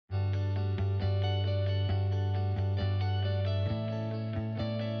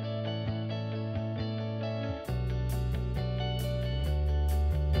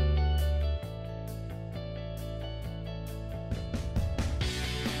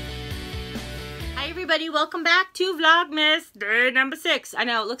Hi everybody, welcome back to Vlogmas day number 6. I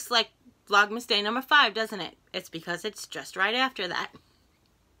know it looks like Vlogmas day number 5, doesn't it? It's because it's just right after that.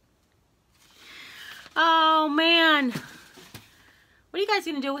 Oh man, what are you guys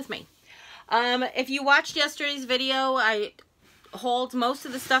gonna do with me? If you watched yesterday's video, I hauled most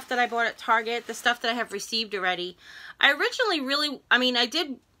of the stuff that I bought at Target, the stuff that I have received already. I originally I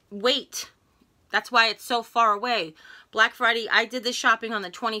did wait. That's why it's so far away. Black Friday, I did this shopping on the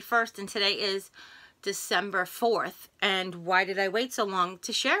 21st, and today is December 4th. And why did I wait so long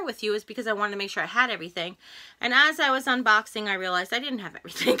to share with you is because I wanted to make sure I had everything. And as I was unboxing, I realized I didn't have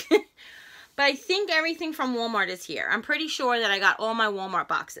everything. But I think everything from Walmart is here. I'm pretty sure that I got all my Walmart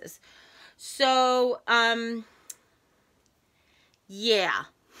boxes. So, yeah.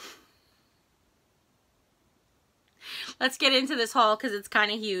 Let's get into this haul because it's kind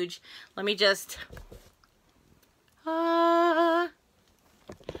of huge. Let me just... I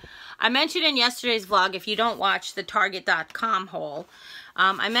mentioned in yesterday's vlog, if you don't watch the Target.com haul,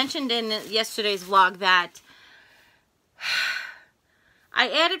 I mentioned in yesterday's vlog that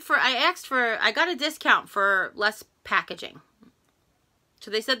I got a discount for less packaging.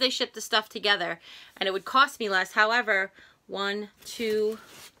 So they said they shipped the stuff together and it would cost me less. However, 1, 2,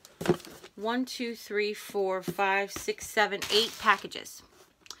 3, 4, 5, 6, 7, 8 packages.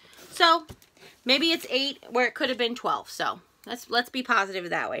 So maybe it's 8 where it could have been 12. So let's be positive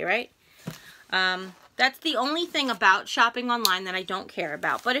that way, right? That's the only thing about shopping online that I don't care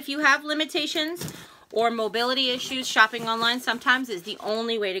about. But if you have limitations or mobility issues, shopping online sometimes is the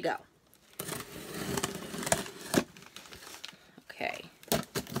only way to go. Okay.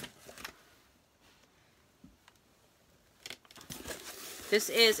 This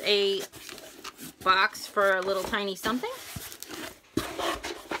is a box for a little tiny something.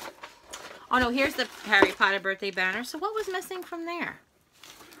 Oh no, here's the Harry Potter birthday banner. So what was missing from there?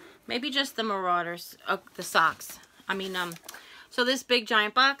 Maybe just the Marauders, the socks. So this big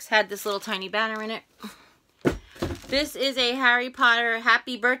giant box had this little tiny banner in it. This is a Harry Potter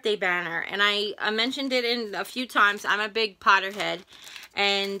happy birthday banner. And I mentioned it in a few times. I'm a big Potterhead.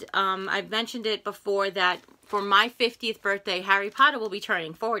 And I've mentioned it before that for my 50th birthday, Harry Potter will be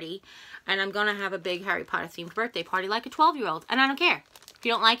turning 40. And I'm going to have a big Harry Potter themed birthday party like a 12-year-old. And I don't care. If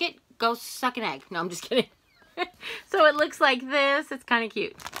you don't like it, go suck an egg. No, I'm just kidding. So it looks like this. It's kind of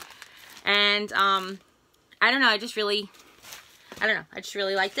cute. And I don't know. I just really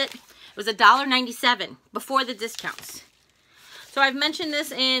liked it. It was $1.97 before the discounts. So I've mentioned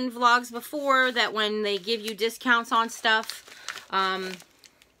this in vlogs before that when they give you discounts on stuff, in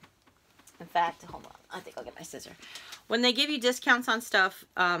fact, hold on. I think I'll get my scissor. When they give you discounts on stuff,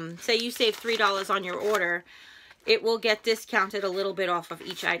 say you save $3 on your order, it will get discounted a little bit off of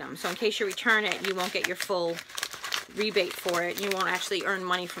each item. So in case you return it, you won't get your full rebate for it. You won't actually earn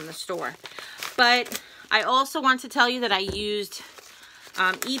money from the store. But I also want to tell you that I used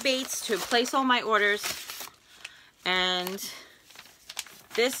Ebates to place all my orders. And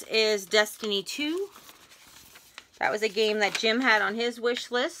this is Destiny 2. That was a game that Jim had on his wish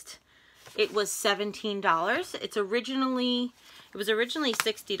list. It was $17. It was originally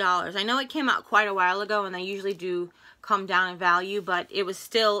 $60. I know it came out quite a while ago, and they usually do come down in value, but it was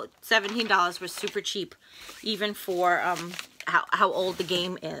still $17 was super cheap, even for how old the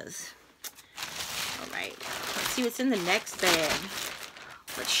game is. All right, let's see what's in the next bag.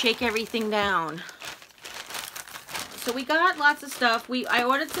 Let's shake everything down. So we got lots of stuff. I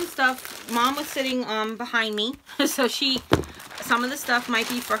ordered some stuff. Mom was sitting behind me, so some of the stuff might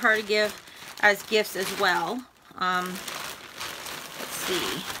be for her to give as gifts as well. Let's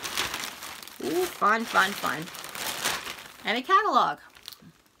see. Ooh, fun, fun, fun. And a catalog.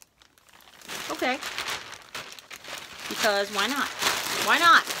 Okay. Because why not? Why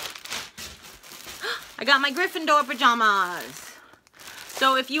not? I got my Gryffindor pajamas.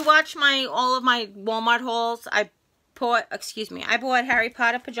 So if you watch all of my Walmart hauls, I bought Harry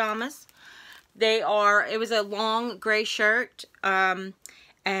Potter pajamas. It was a long gray shirt and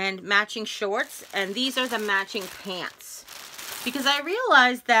matching shorts, and these are the matching pants. Because I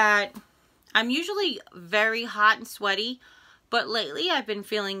realized that I'm usually very hot and sweaty, but lately I've been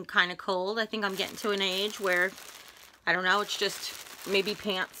feeling kind of cold. I think I'm getting to an age where, I don't know, it's just maybe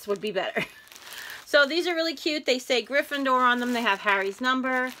pants would be better. So these are really cute. They say Gryffindor on them. They have Harry's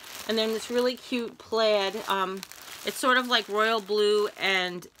number, and then this really cute plaid. It's sort of like royal blue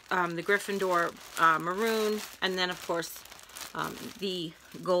and the Gryffindor maroon, and then of course the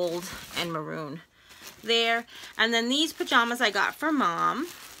gold and maroon there. And then these pajamas I got for Mom.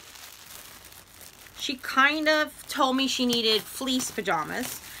 She kind of told me she needed fleece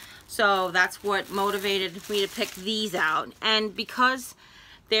pajamas, so that's what motivated me to pick these out. And because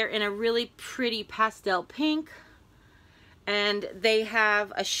They're in a really pretty pastel pink, and they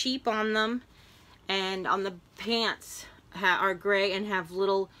have a sheep on them, and on the pants are gray and have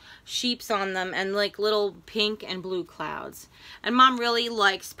little sheeps on them and like little pink and blue clouds. And Mom really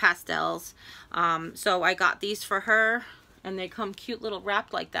likes pastels, so I got these for her, and they come cute little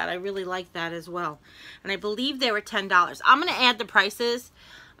wrapped like that. I really like that as well, and I believe they were $10. I'm gonna add the prices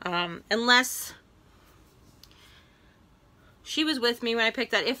unless she was with me when I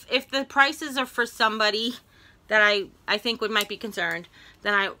picked that. If the prices are for somebody that I think might be concerned,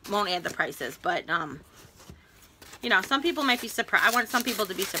 then I won't add the prices. But you know, some people might be surprised. I want some people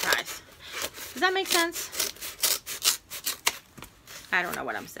to be surprised. Does that make sense? I don't know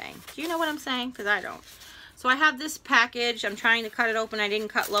what I'm saying. Do you know what I'm saying? Because I don't. So I have this package. I'm trying to cut it open. I didn't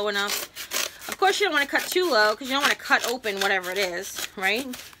cut low enough. Of course, you don't want to cut too low because you don't want to cut open whatever it is, right?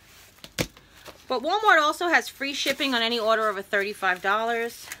 But Walmart also has free shipping on any order over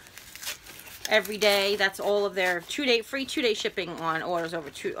 $35 every day. That's all of their free two-day shipping on orders over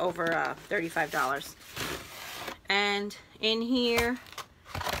 $35. And in here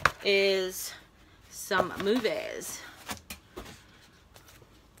is some movies.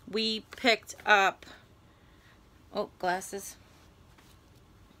 We picked up, oh, glasses.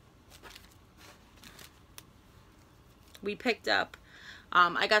 We picked up,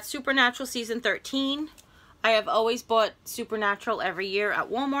 I got Supernatural season 13. I have always bought Supernatural every year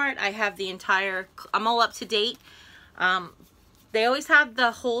at Walmart. I have the entire, I'm all up to date. They always have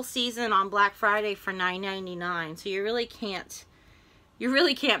the whole season on Black Friday for $9.99, so you really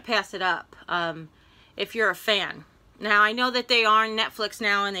can't pass it up if you're a fan. Now, I know that they are on Netflix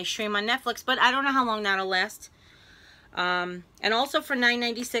now and they stream on Netflix, but I don't know how long that'll last. And also for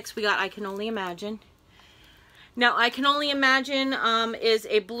 $9.96, we got I Can Only Imagine. Now, I Can Only Imagine is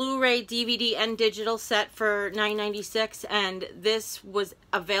a Blu-ray, DVD, and digital set for $9.96, and this was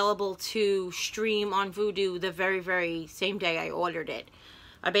available to stream on Vudu the very, very same day I ordered it.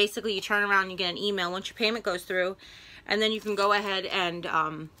 Basically, you turn around and you get an email once your payment goes through, and then you can go ahead and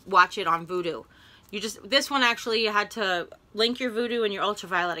watch it on Vudu. This one actually, you had to link your Vudu and your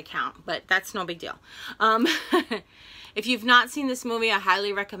Ultraviolet account, but that's no big deal. If you've not seen this movie, I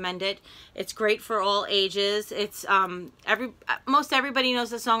highly recommend it. It's great for all ages. It's most everybody knows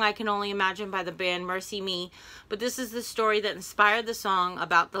the song I Can Only Imagine by the band Mercy Me, but this is the story that inspired the song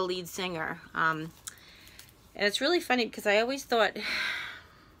about the lead singer. And it's really funny because I always thought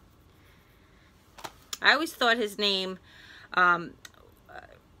his name, I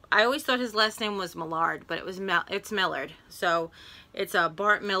always thought his last name was Millard, but it's Millard. So it's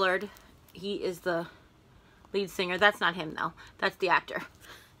Bart Millard. He is the lead singer. That's not him though. That's the actor,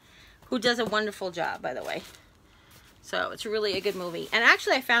 who does a wonderful job, by the way. So it's really a good movie. And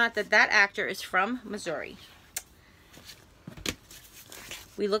actually, I found out that that actor is from Missouri.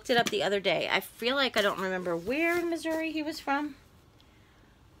 We looked it up the other day. I feel like I don't remember where in Missouri he was from.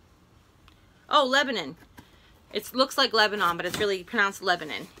 Oh, Lebanon. It looks like Lebanon, but it's really pronounced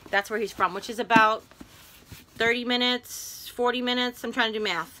Lebanon. That's where he's from, which is about 30 minutes, 40 minutes. I'm trying to do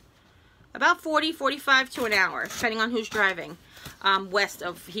math. About 40, 45 to an hour, depending on who's driving, west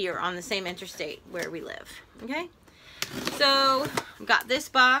of here on the same interstate where we live, okay? So, I've got this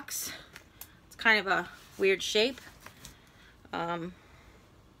box. It's kind of a weird shape. Let's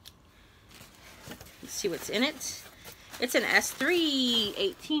see what's in it. It's an S3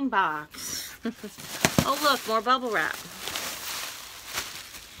 18 box. Oh, look, more bubble wrap.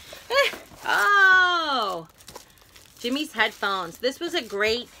 Oh! Jimmy's headphones. This was a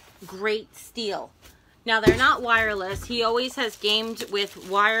great steal. Now, they're not wireless. He always has gamed with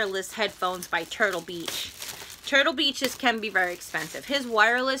wireless headphones by Turtle Beach. Turtle Beaches can be very expensive. His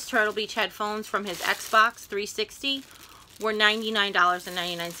wireless Turtle Beach headphones from his Xbox 360 were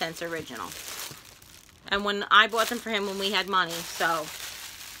 $99.99 original. And when I bought them for him when we had money, so.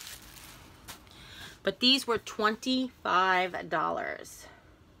 But these were $25.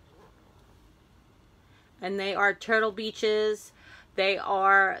 And they are Turtle Beaches. They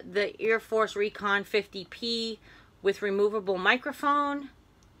are the Air Force Recon 50P with removable microphone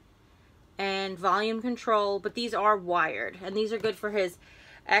and volume control, but these are wired, and these are good for his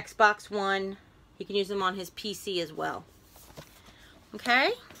Xbox One. He can use them on his PC as well.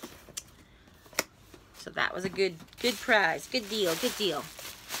 Okay? So that was a good prize. Good deal, good deal.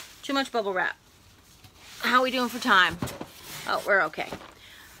 Too much bubble wrap. How are we doing for time? Oh, we're okay.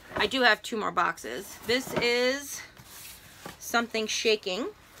 I do have 2 more boxes. This is something shaking.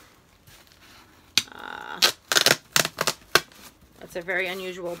 That's a very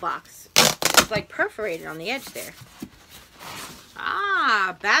unusual box. It's like perforated on the edge there.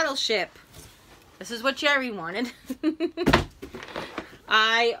 Ah, Battleship. This is what Jerry wanted.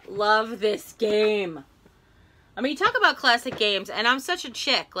 I love this game. I mean, talk about classic games, and I'm such a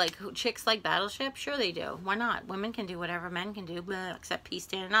chick. Like, chicks like Battleship? Sure they do. Why not? Women can do whatever men can do, blah, except pee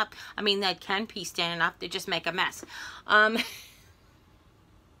standing up. I mean, they can pee standing up. They just make a mess.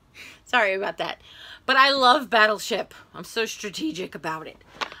 Sorry about that. But I love Battleship. I'm so strategic about it.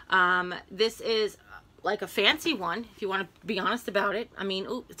 This is like a fancy one, if you want to be honest about it. I mean,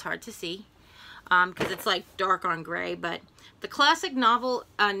 ooh, it's hard to see because it's like dark on gray. But the classic naval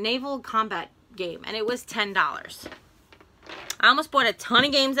combat game, and it was $10. I almost bought a ton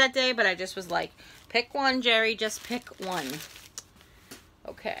of games that day, but I just was like, pick one, Jerry, just pick one.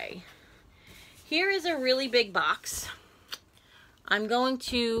 Okay. Here is a really big box. I'm going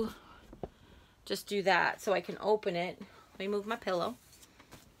to just do that so I can open it. Let me move my pillow.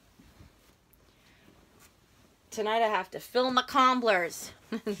 Tonight I have to fill my comblers.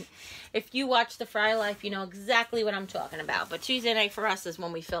 If you watch The Fry Life, you know exactly what I'm talking about. But Tuesday night for us is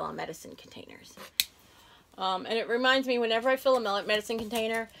when we fill our medicine containers. And it reminds me, whenever I fill a medicine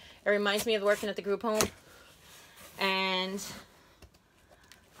container, it reminds me of working at the group home. And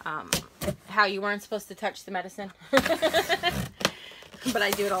how you weren't supposed to touch the medicine. But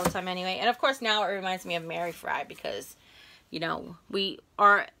I do it all the time anyway. And of course now it reminds me of Mary Fry because, you know, we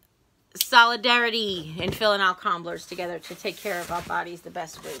are solidarity in filling our comblers together to take care of our bodies the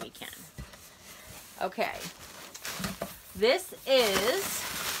best way we can. Okay. This is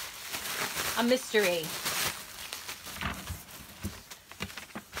a mystery.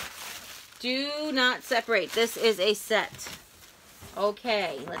 Do not separate. This is a set.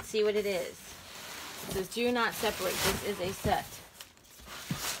 Okay, let's see what it is. It says do not separate. This is a set.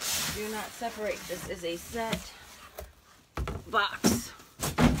 Do not separate. This is a set box.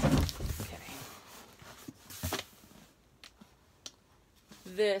 Okay.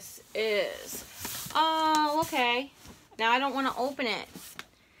 This is, oh, okay. Now I don't want to open it,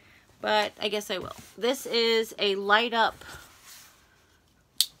 but I guess I will. This is a light up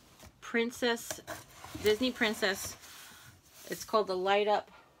princess, Disney princess. It's called the Light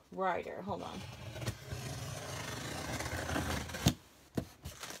Up Rider. Hold on.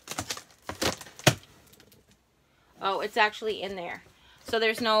 Oh, it's actually in there. So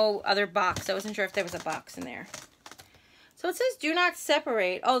there's no other box. I wasn't sure if there was a box in there. So it says do not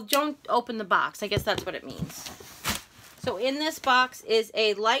separate. Oh, don't open the box. I guess that's what it means. So in this box is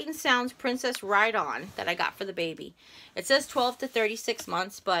a Light and Sounds Princess Ride-On that I got for the baby. It says 12 to 36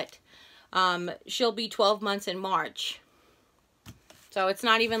 months, but she'll be 12 months in March. So it's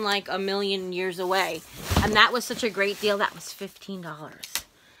not even like a million years away. And that was such a great deal. That was $15.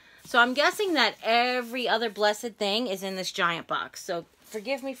 So I'm guessing that every other blessed thing is in this giant box. So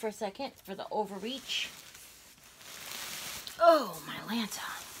forgive me for a second for the overreach. Oh, my Lanta.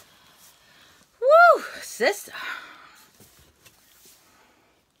 Woo, sister.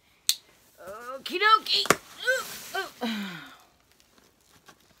 Okie dokie. Ooh, ooh.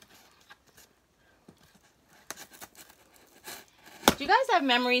 Do you guys have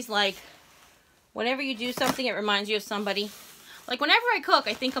memories like whenever you do something, it reminds you of somebody? Like, whenever I cook,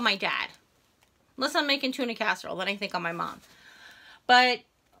 I think of my dad. Unless I'm making tuna casserole, then I think of my mom. But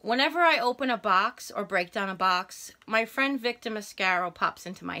whenever I open a box or break down a box, my friend Victor Mascaro pops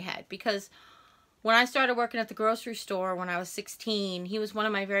into my head. Because when I started working at the grocery store when I was 16, he was one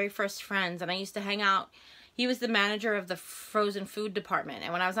of my very first friends. And I used to hang out. He was the manager of the frozen food department.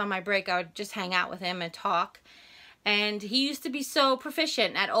 And when I was on my break, I would just hang out with him and talk. And he used to be so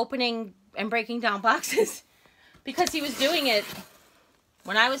proficient at opening and breaking down boxes. Because he was doing it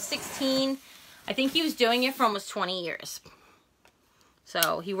when I was 16. I think he was doing it for almost 20 years.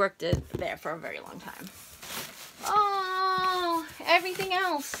 So he worked there for a very long time. Oh, everything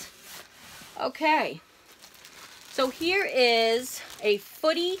else. Okay. So here is a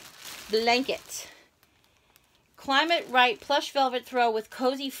footy blanket. Climate Right plush velvet throw with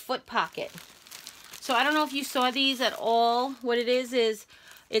cozy foot pocket. So I don't know if you saw these at all. What it is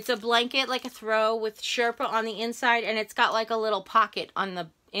it's a blanket, like a throw, with Sherpa on the inside, and it's got like a little pocket on the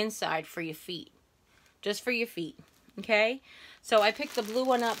inside for your feet. Just for your feet, okay? So I picked the blue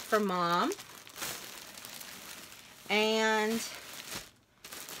one up for Mom. And let's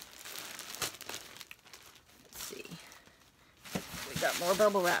see. We got more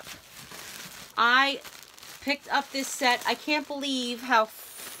bubble wrap. I picked up this set. I can't believe how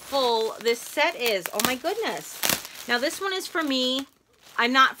full this set is. Oh my goodness. Now this one is for me.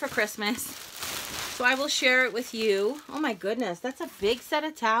 I'm not for Christmas, so I will share it with you. Oh my goodness, that's a big set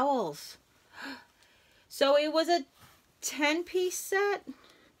of towels. So it was a 10-piece set,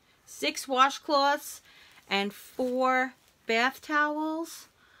 6 washcloths, and 4 bath towels.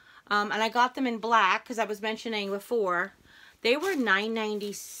 And I got them in black because I was mentioning before They were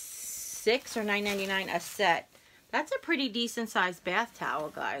 $9.96 or $9.99 a set. That's a pretty decent sized bath towel,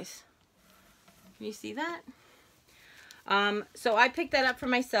 guys. Can you see that? So I picked that up for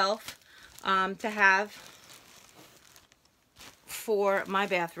myself to have for my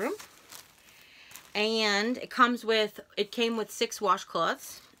bathroom. And it came with 6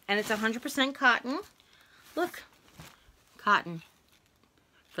 washcloths, and it's 100% cotton. Look, cotton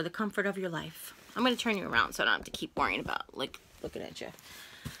for the comfort of your life. I'm going to turn you around so I don't have to keep worrying about like looking at you.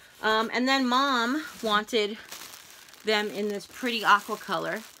 And then Mom wanted them in this pretty aqua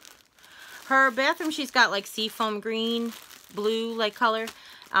color. Her bathroom, she's got like seafoam green, blue like color.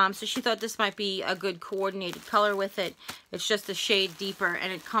 So she thought this might be a good coordinated color with it. It's just a shade deeper,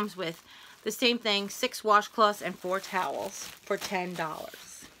 and it comes with the same thing, 6 washcloths and 4 towels for $10.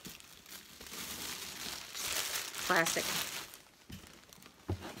 Classic.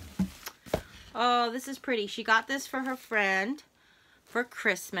 Oh, this is pretty. She got this for her friend for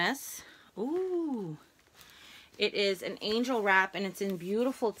Christmas. Ooh. It is an angel wrap, and it's in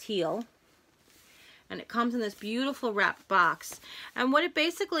beautiful teal. And it comes in this beautiful wrap box. And what it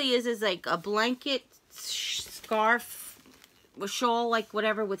basically is like a blanket, scarf, a shawl, like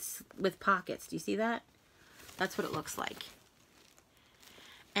whatever, with pockets. Do you see that? That's what it looks like.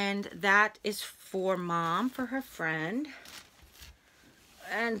 And that is for Mom, for her friend.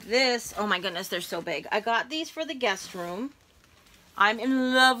 And this, oh my goodness, they're so big. I got these for the guest room. I'm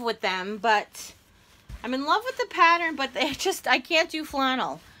in love with them, but I'm in love with the pattern, but they just, I can't do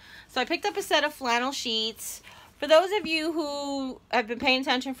flannel. So I picked up a set of flannel sheets. For those of you who have been paying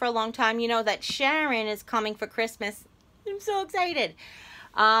attention for a long time, you know that Sharon is coming for Christmas. I'm so excited.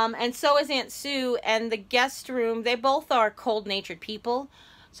 And so is Aunt Sue, and the guest room, they both are cold-natured people.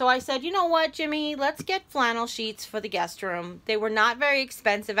 So I said, you know what, Jimmy, let's get flannel sheets for the guest room. They were not very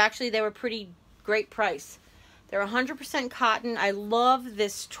expensive. Actually, they were pretty great price. They're 100% cotton. I love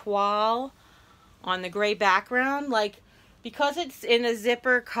this toile on the gray background. Like, because it's in a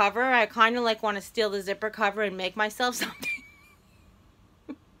zipper cover, I kind of like want to steal the zipper cover and make myself something.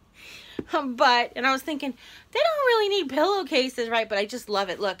 But, and I was thinking, they don't really need pillowcases, right? But I just love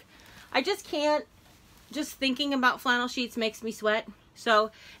it. Look, I just can't, just thinking about flannel sheets makes me sweat.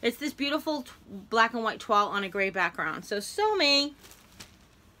 So, it's this beautiful black and white toile on a gray background. So me.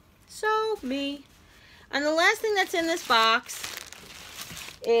 So me. And the last thing that's in this box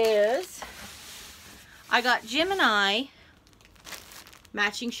is, I got Jim and I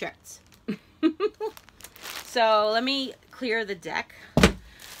matching shirts. So, let me clear the deck.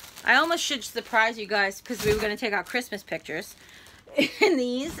 I almost should surprise you guys because we were going to take out Christmas pictures in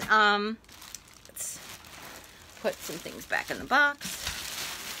these. Let's put some things back in the box.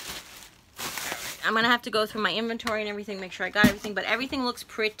 Alright, I'm going to have to go through my inventory and everything, make sure I got everything, but everything looks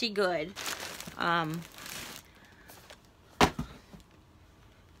pretty good.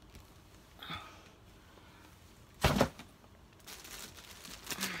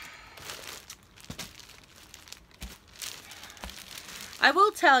 I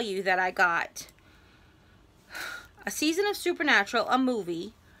will tell you that I got a season of Supernatural, a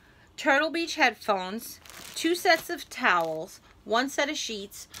movie, Turtle Beach headphones, 2 sets of towels, 1 set of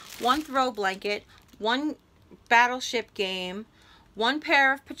sheets, 1 throw blanket, 1 Battleship game, 1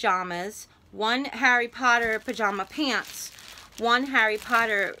 pair of pajamas, 1 Harry Potter pajama pants, 1 Harry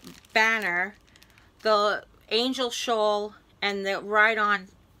Potter banner, the angel shawl, and the ride-on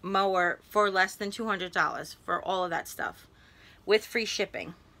mower for less than $200 for all of that stuff, with free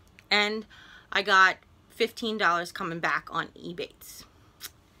shipping. And I got $15 coming back on Ebates.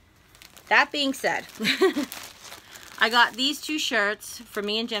 That being said, I got these 2 shirts for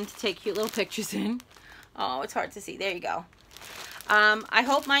me and Jim to take cute little pictures in. Oh, it's hard to see. There you go. I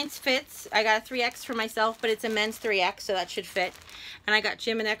hope mine fits. I got a 3X for myself, but it's a men's 3X, so that should fit. And I got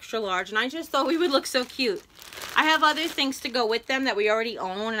Jim an extra large, and I just thought we would look so cute. I have other things to go with them that we already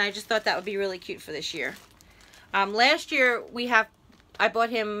own, and I just thought that would be really cute for this year. Last year, I bought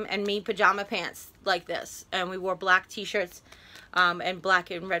him and me pajama pants like this, and we wore black t-shirts and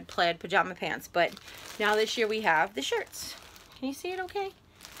black and red plaid pajama pants, but now this year we have the shirts. Can you see it okay?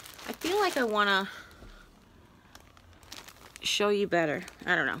 I feel like I want to show you better.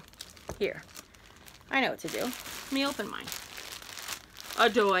 I don't know. Here. I know what to do. Let me open mine.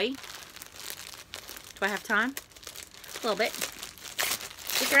 Adoy. Do I have time? A little bit.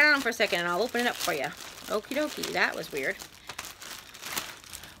 Stick around for a second and I'll open it up for you. Okie dokie. That was weird.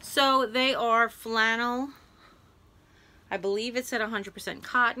 So they are flannel. I believe it's at 100%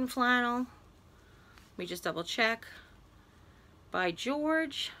 cotton flannel. Let me just double check. By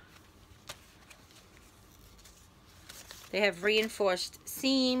George. They have reinforced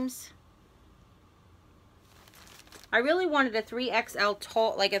seams. I really wanted a 3XL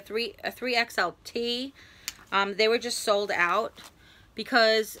tall, like a 3XL T. They were just sold out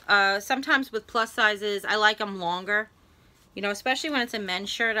because sometimes with plus sizes, I like them longer. You know, especially when it's a men's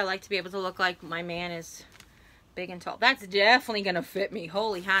shirt, I like to be able to look like my man is big and tall. That's definitely going to fit me.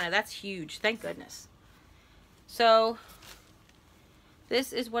 Holy Hannah, that's huge. Thank goodness. So,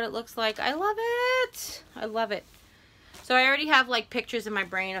 this is what it looks like. I love it. I love it. So, I already have like pictures in my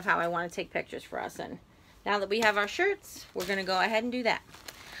brain of how I want to take pictures for us. And now that we have our shirts, we're going to go ahead and do that.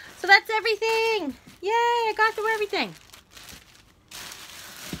 So, that's everything. Yay, I got through everything.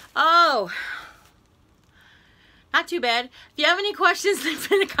 Oh, not too bad. If you have any questions,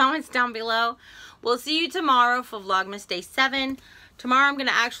 leave in the comments down below. We'll see you tomorrow for Vlogmas Day 7. Tomorrow I'm going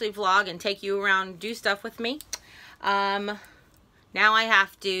to actually vlog and take you around, do stuff with me. Now I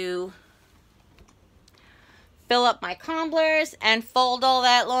have to fill up my tumblers and fold all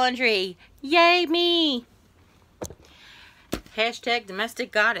that laundry. Yay me! Hashtag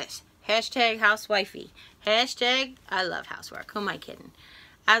domestic goddess. Hashtag housewifey. Hashtag I love housework. Who am I kidding?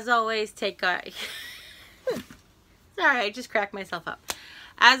 As always, take care. Sorry, I just cracked myself up.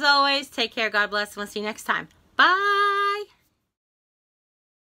 As always, take care. God bless. And we'll see you next time. Bye.